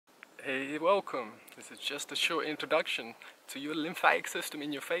Hey, welcome. This is just a short introduction to your lymphatic system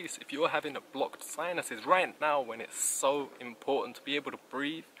in your face. If you're having a blocked sinuses right now when it's so important to be able to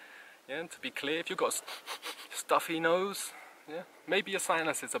breathe, yeah, to be clear, if you've got stuffy nose, yeah, maybe your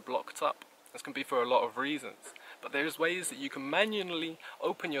sinuses are blocked up. This can be for a lot of reasons. But there's ways that you can manually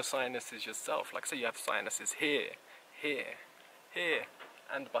open your sinuses yourself. Like say you have sinuses here, here, here,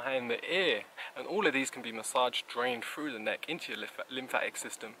 and behind the ear, and all of these can be massaged, drained through the neck into your lymphatic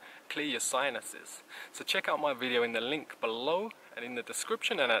system, clear your sinuses. So check out my video in the link below and in the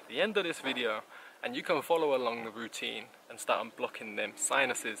description and at the end of this video, and you can follow along the routine and start unblocking them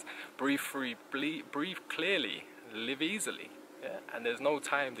sinuses. Breathe free, breathe clearly, live easily, yeah? And there's no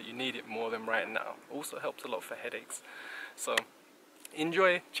time that you need it more than right now. Also helps a lot for headaches. So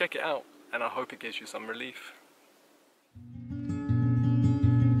enjoy, check it out, and I hope it gives you some relief.